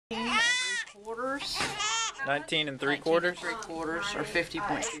quarters. 19 and 3/4. 19 and 3/4 or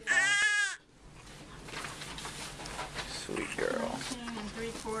 50.25. Sweet girl. 19 and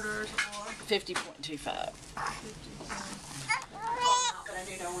 3/4 or 50.25. 50.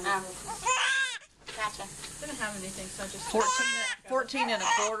 Gotcha. Didn't have anything, so I just 14 and a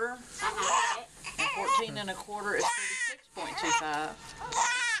quarter. And 14 and a quarter is 36.25.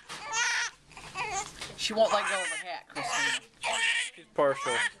 She won't let go of her hat, Christina. She's partial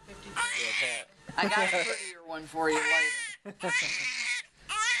to a hat. I got a prettier one for you later.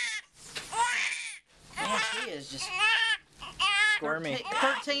 Man, she is just Squirmy.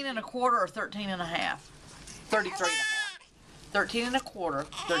 13 and a quarter or 13 and a half. 33 and a half. 13 and a quarter,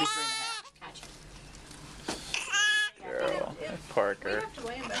 33 and a half. Gotcha. Girl. We Parker. have to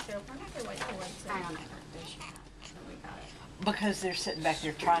weigh him back there. Why don't they wait till Wednesday? I don't know. They should have. We got it. Because they're sitting back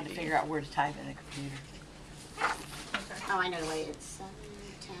there trying to figure out where to type in the computer. Okay. Oh, I know the way. It's 7,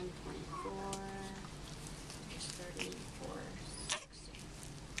 10.4, 34, 60.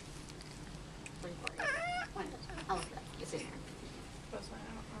 44. When is it? I'll look it up. It's in here. That's fine. I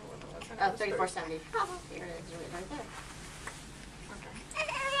don't know what it was. I know it was 3470. Here it is, right there.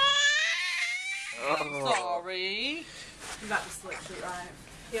 Oh. Sorry. You got the slip sheet, right?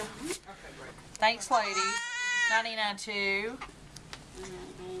 Yeah. Okay, great. Thanks, ladies. 99.2.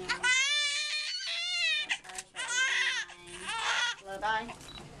 Low die.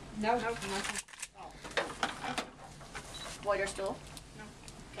 No, nothing. Void or stool. No.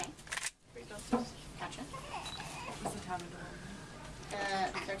 Okay. Three doses. Gotcha. What's the time of the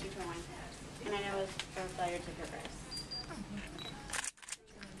 1321. And I know it was for failure to progress.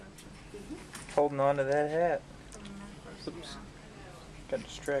 Holding on to that hat. Oops. Got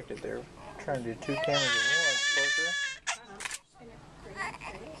distracted there. Trying to do 2 cameras at once, Parker.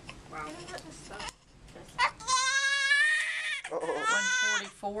 Wow. Oh.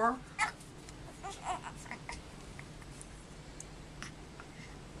 144.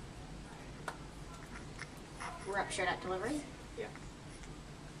 We're up shirt at delivery. Yeah.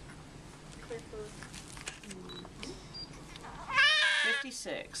 Clear for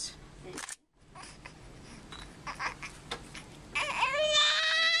 56.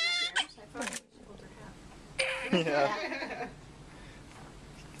 Yeah.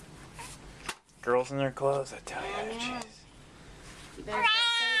 Girls in their clothes, I tell I you. know. Jeez. You better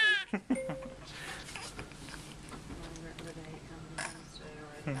start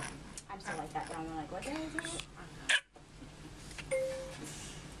saving. I'm still like that, but I'm like, what day is it?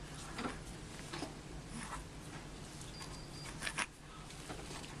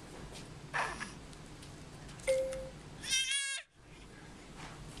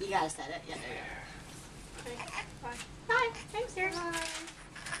 You gotta set it. Yeah, there you Okay. Bye. go. Bye. Thanks, dear.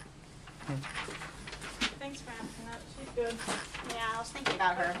 Thanks for asking that. She's good. Yeah, I was thinking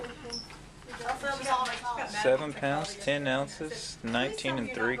about her. She's got 7 pounds, 10 ounces, 19 and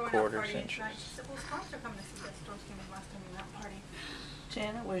 3/4 inches. She said, well, Scott's are coming to see that store skinny last time in that party.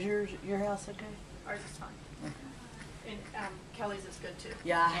 Janet, was your house okay? Ours is fine. And Kelly's is good too.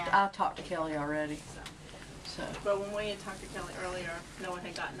 Yeah, I talked to Kelly already. So But when we had talked to Kelly earlier, no one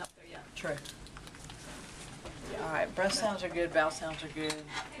had gotten up there yet. true. All right, breast sounds are good. Bowel sounds are good.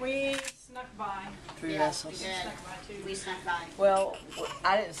 We snuck by. Three Yes, we vessels. did. Snuck by too. We snuck by. Well,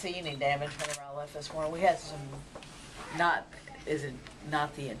 I didn't see any damage whenever I left this morning. We had some, not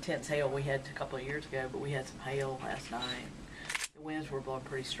the intense hail we had a couple of years ago, but we had some hail last night. The winds were blowing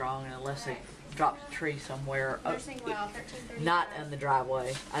pretty strong, and unless they dropped a tree somewhere, Nursing well, 1335. not in the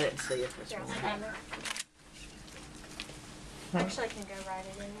driveway, I didn't see it this morning. Actually, I can go write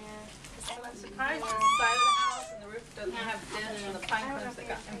it in there. I'm surprised the side of the house and the roof doesn't have dents from the pine cones that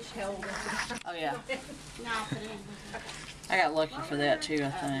got impaled into Oh yeah, No, I'll put it in. I got lucky for that too.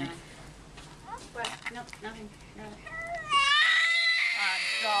 I think. Nope, nothing. No. I'm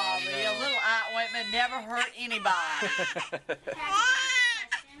sorry. A little eye ointment never hurt anybody.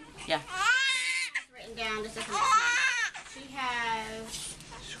 Yeah. It's written down just a minute. She has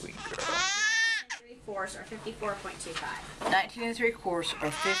Sweet girl. 3/4 or 54.25. 19 and 3/4 or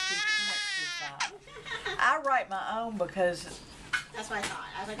 50.25. I write my own because That's what I thought.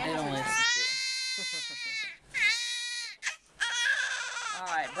 I was like, I they know don't what listen. All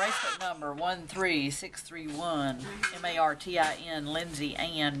right, bracelet number 13631, Martin, Lindsay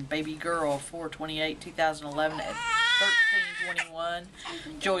Ann, baby girl, 4/28/2011 at 13:21,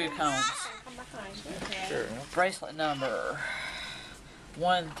 Julia Combs. Sure. Bracelet number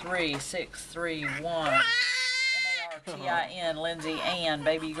 13631, Martin, Lindsay Ann,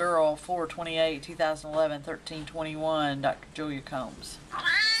 baby girl, 4/28/2011, 13:21, Dr. Julia Combs.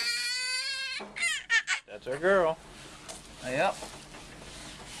 That's our girl. Yep.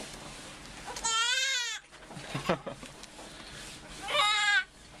 Let's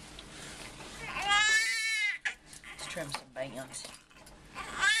trim some bands.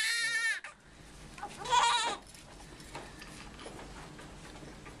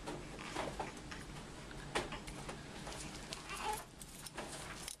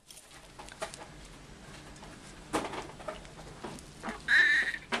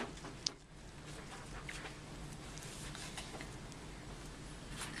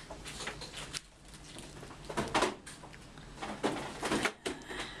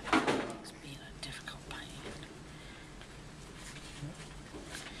 It's being a difficult pain.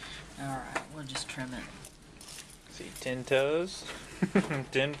 Alright, we'll just trim it. See, 10 toes,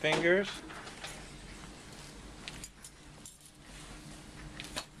 10 fingers.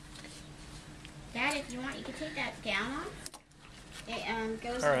 Dad, if you want, you can take that gown off. It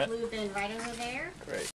goes All right. blue bin right over there. Great.